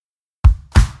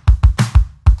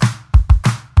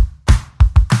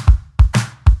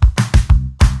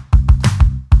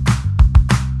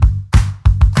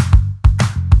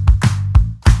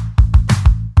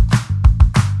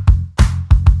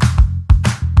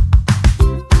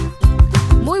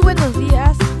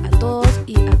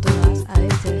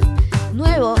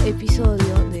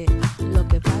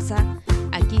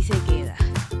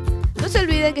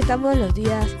estamos los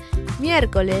días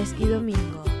miércoles y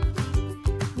domingo.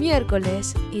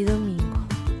 Miércoles y domingo.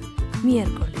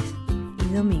 Miércoles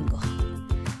y domingo.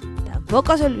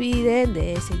 Tampoco se olviden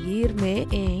de seguirme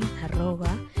en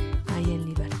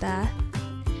 @mayenlibertad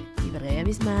y Vergaya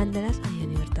mis mandalas,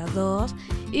 Mayenlibertad 2,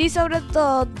 y sobre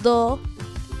todo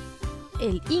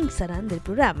el Instagram del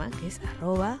programa, que es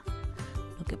 @lo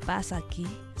que pasa aquí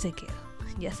se queda.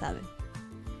 Ya saben.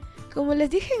 Como les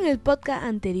dije en el podcast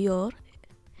anterior,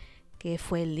 que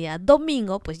fue el día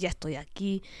domingo, pues ya estoy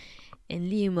aquí en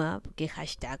Lima, porque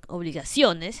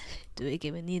 #obligaciones, tuve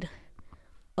que venir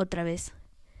otra vez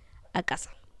a casa.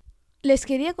 Les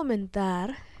quería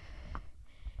comentar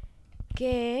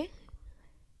que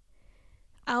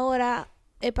ahora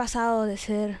he pasado de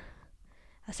ser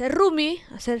roomie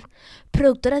a ser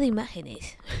productora de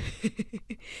imágenes,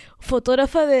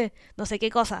 fotógrafa de no sé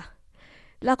qué cosa.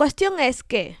 La cuestión es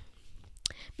que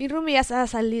mi roomie ya ha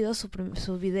salido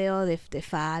su video de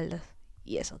faldas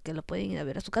y eso, que lo pueden ir a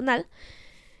ver a su canal.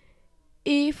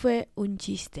 Y fue un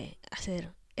chiste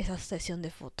hacer esa sesión de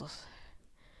fotos,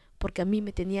 porque a mí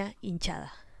me tenía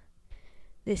hinchada.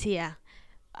 Decía,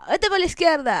 vete por la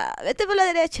izquierda, vete por la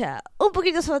derecha, un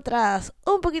poquito hacia atrás,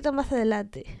 un poquito más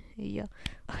adelante. Y yo,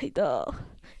 ay no,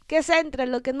 que se entre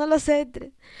lo que no lo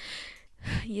centre.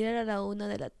 Y era la 1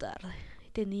 de la tarde,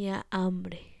 y tenía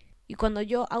hambre. Y cuando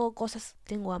yo hago cosas,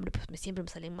 tengo hambre, pues siempre me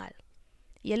salen mal.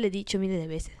 Y ya le he dicho miles de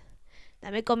veces,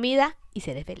 dame comida y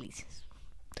seré feliz.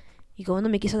 Y como no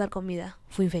me quiso dar comida,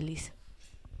 fui infeliz.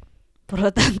 Por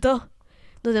lo tanto,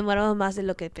 nos demoramos más de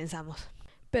lo que pensamos.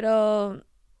 Pero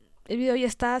el video ya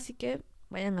está, así que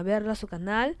vayan a verlo a su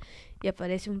canal. Y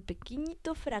aparece un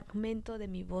pequeñito fragmento de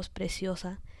mi voz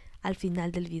preciosa al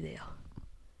final del video.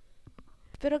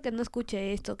 Espero que no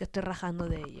escuche esto que estoy rajando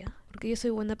de ella, porque yo soy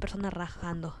buena persona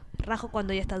rajando. Rajo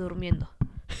cuando ella está durmiendo.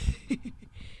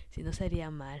 Si no,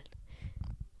 sería mal.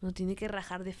 Uno tiene que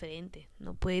rajar de frente.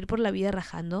 No puede ir por la vida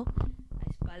rajando a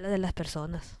espaldas de las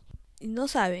personas. Y no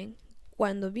saben,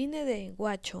 cuando vine de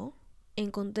Guacho,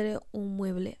 encontré un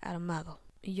mueble armado.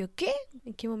 Y yo, ¿qué?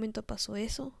 ¿En qué momento pasó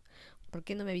eso? ¿Por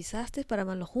qué no me avisaste para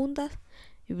armarlo juntas?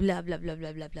 Y bla, bla, bla,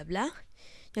 bla, bla, bla, bla.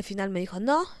 Y al final me dijo,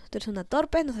 no, tú eres una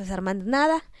torpe, no sabes armar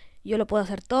nada. Yo lo puedo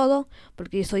hacer todo,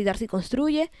 porque yo soy Darcy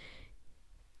Construye.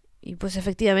 Y pues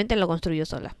efectivamente lo construyó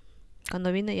sola.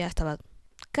 Cuando vine ya estaba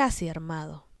casi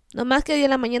armado. No más que hoy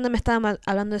en la mañana me estaba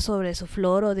hablando sobre su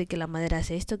floro, de que la madera es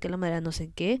esto, que la madera no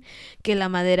sé qué, que la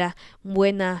madera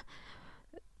buena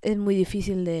es muy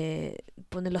difícil de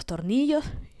poner los tornillos,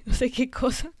 no sé qué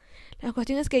cosa. La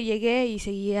cuestión es que llegué y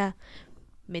seguía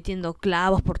metiendo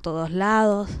clavos por todos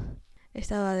lados.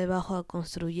 Estaba debajo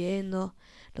construyendo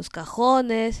los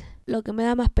cajones. Lo que me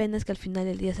da más pena es que al final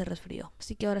del día se resfrió.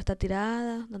 Así que ahora está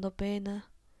tirada, dando pena,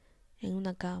 en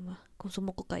una cama, con su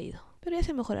moco caído. Pero ya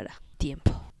se mejorará.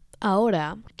 Tiempo.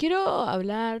 Ahora, quiero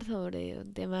hablar sobre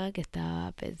un tema que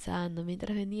estaba pensando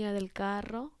mientras venía del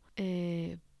carro.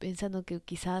 Pensando que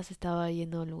quizás estaba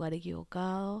yendo a un lugar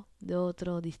equivocado, de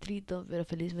otro distrito, pero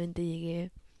felizmente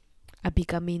llegué a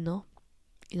Picamino.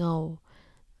 Y no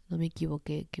me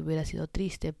equivoqué, que hubiera sido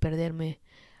triste perderme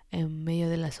en medio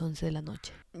de las 11 de la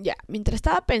noche. Ya, mientras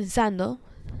estaba pensando,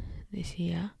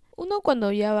 decía, uno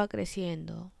cuando ya va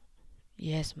creciendo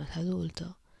y es más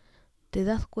adulto, te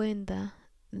das cuenta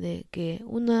de que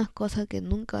una cosa que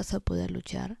nunca vas a poder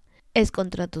luchar es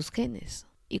contra tus genes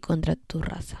y contra tu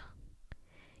raza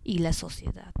y la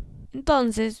sociedad.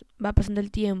 Entonces va pasando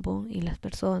el tiempo y las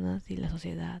personas y la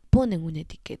sociedad ponen una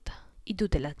etiqueta y tú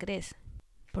te la crees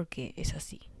porque es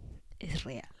así. Es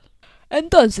real.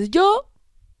 Entonces yo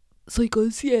soy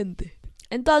consciente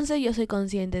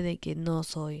de que no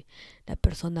soy la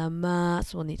persona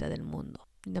más bonita del mundo,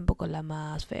 ni tampoco la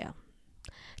más fea,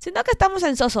 sino que estamos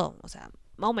en soso, o sea,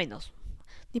 más o menos,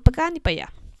 ni para acá ni para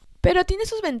allá. Pero tiene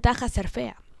sus ventajas ser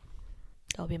fea,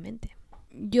 obviamente.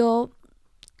 Yo,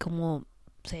 como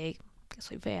sé que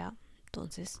soy fea,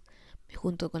 entonces me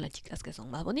junto con las chicas que son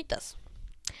más bonitas,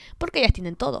 porque ellas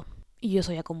tienen todo y yo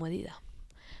soy acomodida.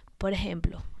 Por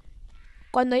ejemplo,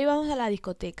 cuando íbamos a la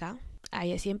discoteca, a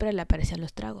ella siempre le aparecían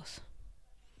los tragos.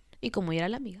 Y como yo era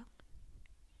la amiga,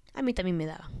 a mí también me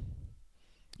daba.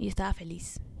 Y estaba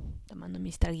feliz tomando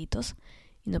mis traguitos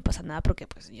y no pasa nada porque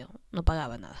pues yo no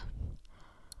pagaba nada.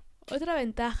 Otra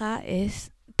ventaja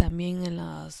es también en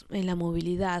la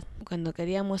movilidad. Cuando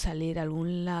queríamos salir a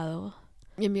algún lado,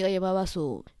 mi amiga llamaba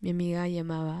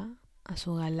a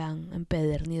su galán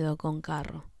empedernido con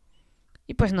carro.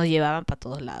 Y pues nos llevaban para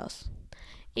todos lados.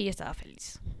 Y yo estaba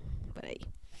feliz por ahí.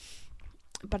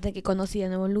 Aparte que conocía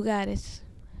nuevos lugares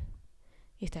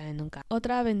y estaba en un carro.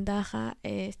 Otra ventaja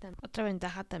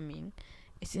también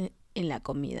es en la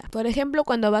comida. Por ejemplo,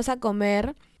 cuando vas a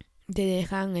comer, te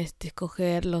dejan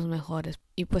escoger los mejores.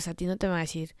 Y pues a ti no te van a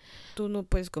decir, tú no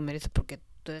puedes comer eso porque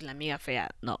tú eres la amiga fea.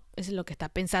 No, eso es lo que está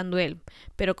pensando él.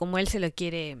 Pero como él se lo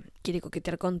quiere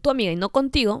coquetear con tu amiga y no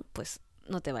contigo, pues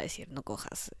no te va a decir, no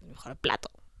cojas el mejor plato.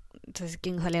 Entonces,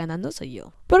 ¿quién sale ganando? Soy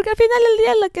yo. Porque al final del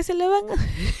día la que se le van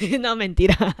a... No,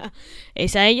 mentira.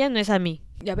 Es a ella, no es a mí.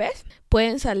 ¿Ya ves?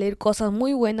 Pueden salir cosas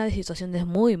muy buenas de situaciones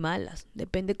muy malas.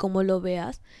 Depende cómo lo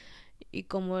veas y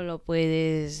cómo lo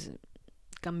puedes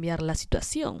cambiar la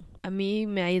situación. A mí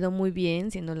me ha ido muy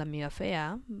bien siendo la amiga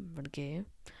fea, porque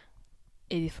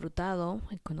he disfrutado,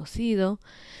 he conocido,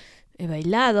 he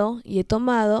bailado y he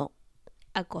tomado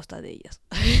a costa de ellas.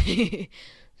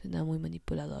 Suena muy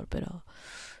manipulador, pero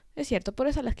es cierto, por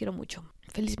eso las quiero mucho.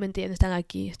 Felizmente ya no están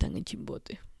aquí, están en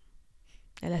Chimbote.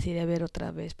 Ya las iré a ver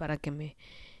otra vez para que me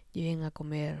lleven a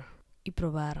comer y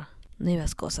probar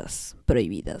nuevas cosas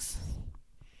prohibidas.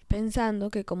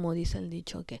 Pensando que, como dice el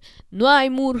dicho, que no hay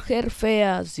mujer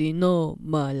fea sino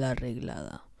mal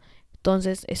arreglada.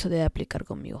 Entonces eso debe aplicar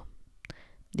conmigo.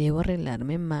 Debo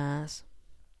arreglarme más.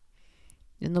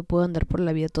 Yo no puedo andar por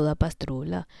la vida toda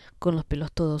pastrula, con los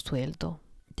pelos todos sueltos.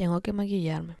 Tengo que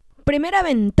maquillarme. Primera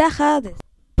ventaja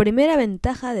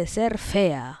de ser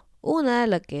fea. Una de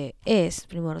las que es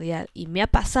primordial y me ha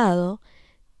pasado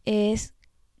es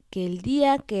que el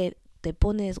día que te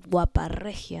pones guapa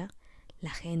regia, la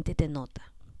gente te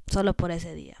nota. Solo por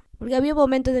ese día. Porque había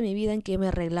momentos de mi vida en que me he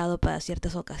arreglado para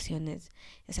ciertas ocasiones.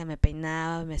 O sea, me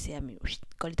peinaba, me hacía mi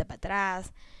colita para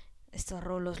atrás, estos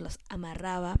rulos los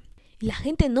amarraba. Y la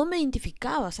gente no me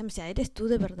identificaba. O sea, me decía, ¿eres tú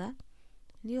de verdad?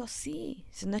 Y digo, sí.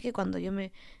 No es que cuando yo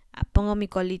me pongo mi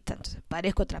colita, entonces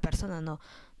parezco otra persona, no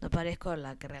parezco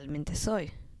la que realmente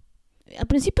soy. Al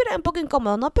principio era un poco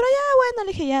incómodo, ¿no? Pero ya, bueno,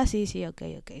 le dije, ya, sí,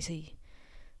 ok, sí.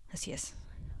 Así es.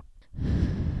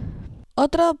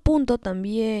 Otro punto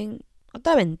también,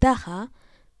 otra ventaja,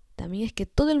 también es que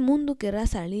todo el mundo querrá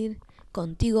salir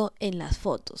contigo en las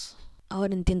fotos.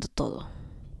 Ahora entiendo todo.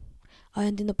 Ahora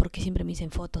entiendo por qué siempre me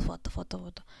dicen foto.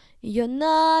 Y yo,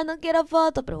 no quiero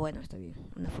foto. Pero bueno, está bien,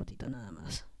 una fotito nada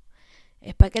más.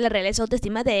 Es para que le arregles la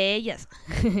autoestima de ellas.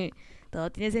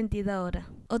 Todo tiene sentido ahora.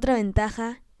 Otra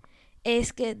ventaja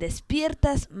es que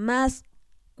despiertas más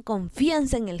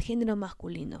confianza en el género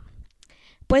masculino.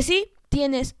 Pues sí,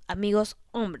 tienes amigos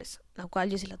hombres, lo cual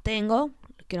yo sí lo tengo,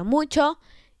 lo quiero mucho.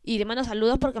 Y le mando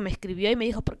saludos porque me escribió y me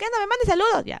dijo, ¿por qué no me mandes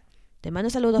saludos? Ya, te mando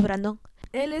saludos, Brandon.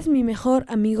 Él es mi mejor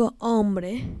amigo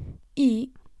hombre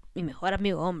y mi mejor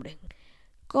amigo hombre.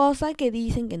 Cosa que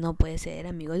dicen que no puede ser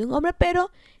amigo de un hombre,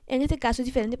 pero en este caso es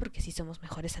diferente porque sí somos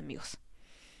mejores amigos.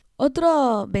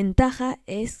 Otra ventaja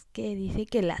es que dice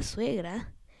que la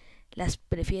suegra las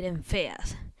prefieren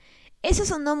feas. Eso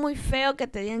sonó muy feo, que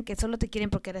te digan que solo te quieren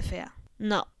porque eres fea.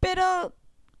 No, pero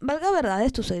valga verdad,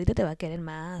 tu suegrita te va a querer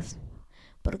más.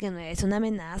 Porque no es una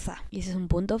amenaza. Y ese es un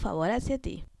punto a favor hacia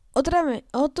ti.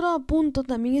 Otro punto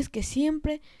también es que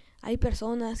siempre hay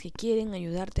personas que quieren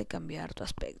ayudarte a cambiar tu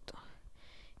aspecto.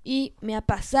 Y me ha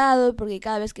pasado porque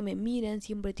cada vez que me miran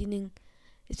siempre tienen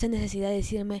esa necesidad de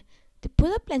decirme, ¿te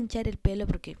puedo planchar el pelo?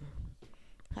 Porque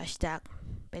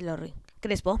 #pelo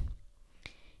crespo.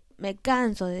 Me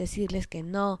canso de decirles que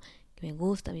no, que me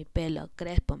gusta mi pelo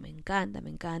crespo, me encanta,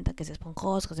 que sea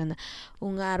esponjoso, que sea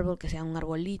un árbol, que sea un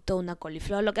arbolito, una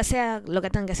coliflor, lo que sea, lo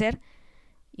que tenga que ser.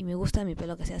 Y me gusta mi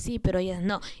pelo que sea así, pero ellas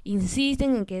no,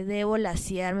 insisten en que debo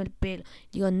laciarme el pelo.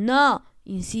 Digo, no,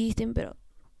 insisten, pero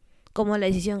como la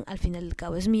decisión al final del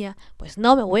cabo es mía, pues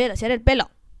no me voy a laciar el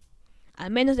pelo.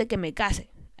 Al menos de que me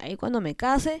case. Ahí cuando me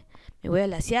case, me voy a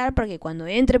laciar para que cuando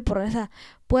entre por esa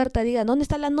puerta diga, ¿dónde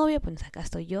está la novia? Pues acá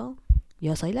estoy yo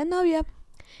soy la novia.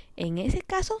 En ese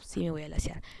caso sí me voy a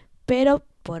laciar, pero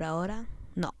por ahora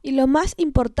no. Y lo más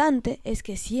importante es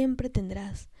que siempre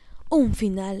tendrás un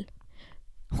final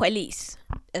feliz.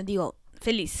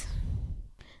 Feliz.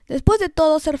 Después de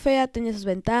todo, ser fea tiene sus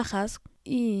ventajas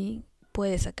y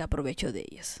puedes sacar provecho de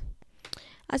ellas.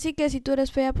 Así que si tú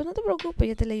eres fea, pues no te preocupes,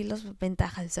 ya te leí las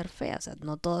ventajas de ser fea. O sea,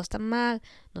 no todo está mal,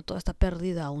 no todo está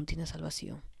perdido, aún tienes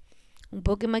salvación. Un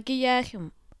poco de maquillaje,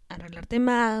 arreglarte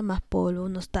más polvo,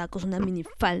 unos tacos, una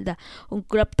minifalda, un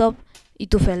crop top y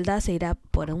tu falda se irá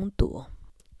por un tubo.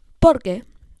 Porque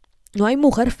no hay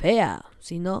mujer fea,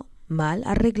 sino mal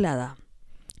arreglada.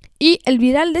 Y el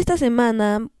viral de esta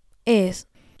semana es,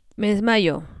 me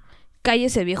desmayo,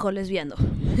 cállese viejo lesbiano.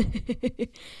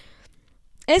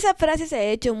 Esa frase se ha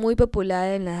hecho muy popular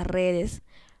en las redes,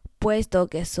 puesto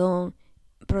que son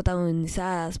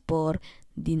protagonizadas por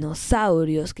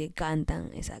dinosaurios que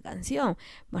cantan esa canción.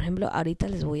 Por ejemplo, ahorita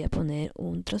les voy a poner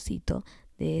un trocito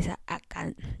de esa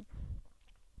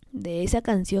de esa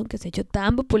canción que se ha hecho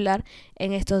tan popular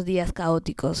en estos días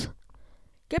caóticos.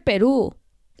 Que Perú,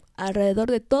 alrededor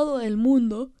de todo el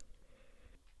mundo.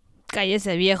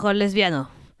 Cállese, viejo lesbiano.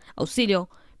 Auxilio,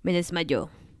 me desmayó.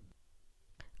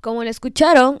 Como lo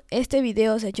escucharon, este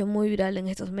video se ha hecho muy viral en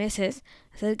estos meses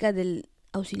acerca del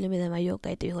auxilio me desmayó,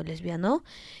 cállate, viejo lesbiano.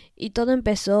 Y todo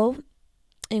empezó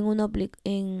en una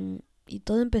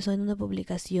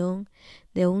publicación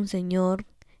de un señor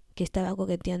que estaba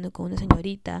coqueteando con una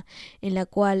señorita, en la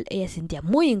cual ella se sentía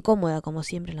muy incómoda, como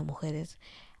siempre las mujeres,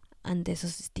 ante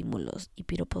esos estímulos y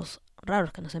piropos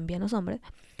raros que nos envían los hombres.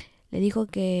 Le dijo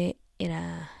que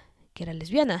era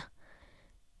lesbiana.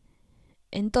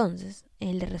 Entonces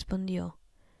él le respondió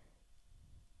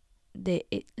de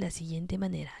la siguiente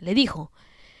manera. Le dijo: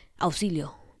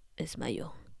 auxilio,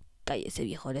 desmayó, cállese,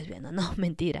 viejo lesbiano. No,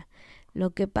 mentira.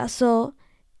 Lo que pasó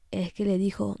es que le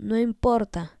dijo: no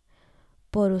importa,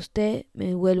 por usted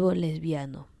me vuelvo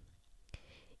lesbiano.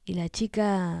 Y la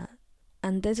chica,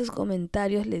 ante esos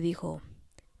comentarios, le dijo: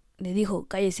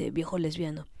 cállese, viejo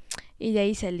lesbiano. Y de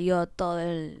ahí salió todo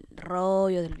el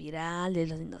rollo del viral, de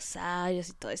los dinosaurios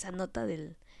y toda esa nota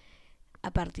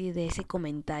a partir de ese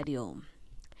comentario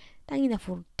tan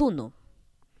inoportuno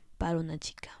para una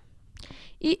chica.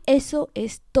 Y eso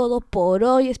es todo por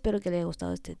hoy. Espero que les haya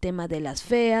gustado este tema de las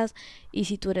feas. Y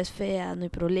si tú eres fea, no hay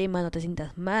problema, no te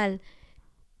sientas mal.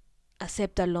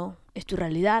 Acéptalo, es tu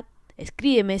realidad.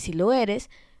 Escríbeme si lo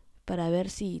eres, para ver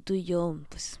si tú y yo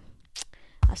pues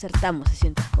acertamos en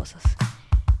ciertas cosas.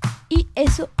 Y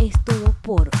eso es todo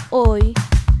por hoy.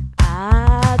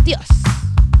 Adiós.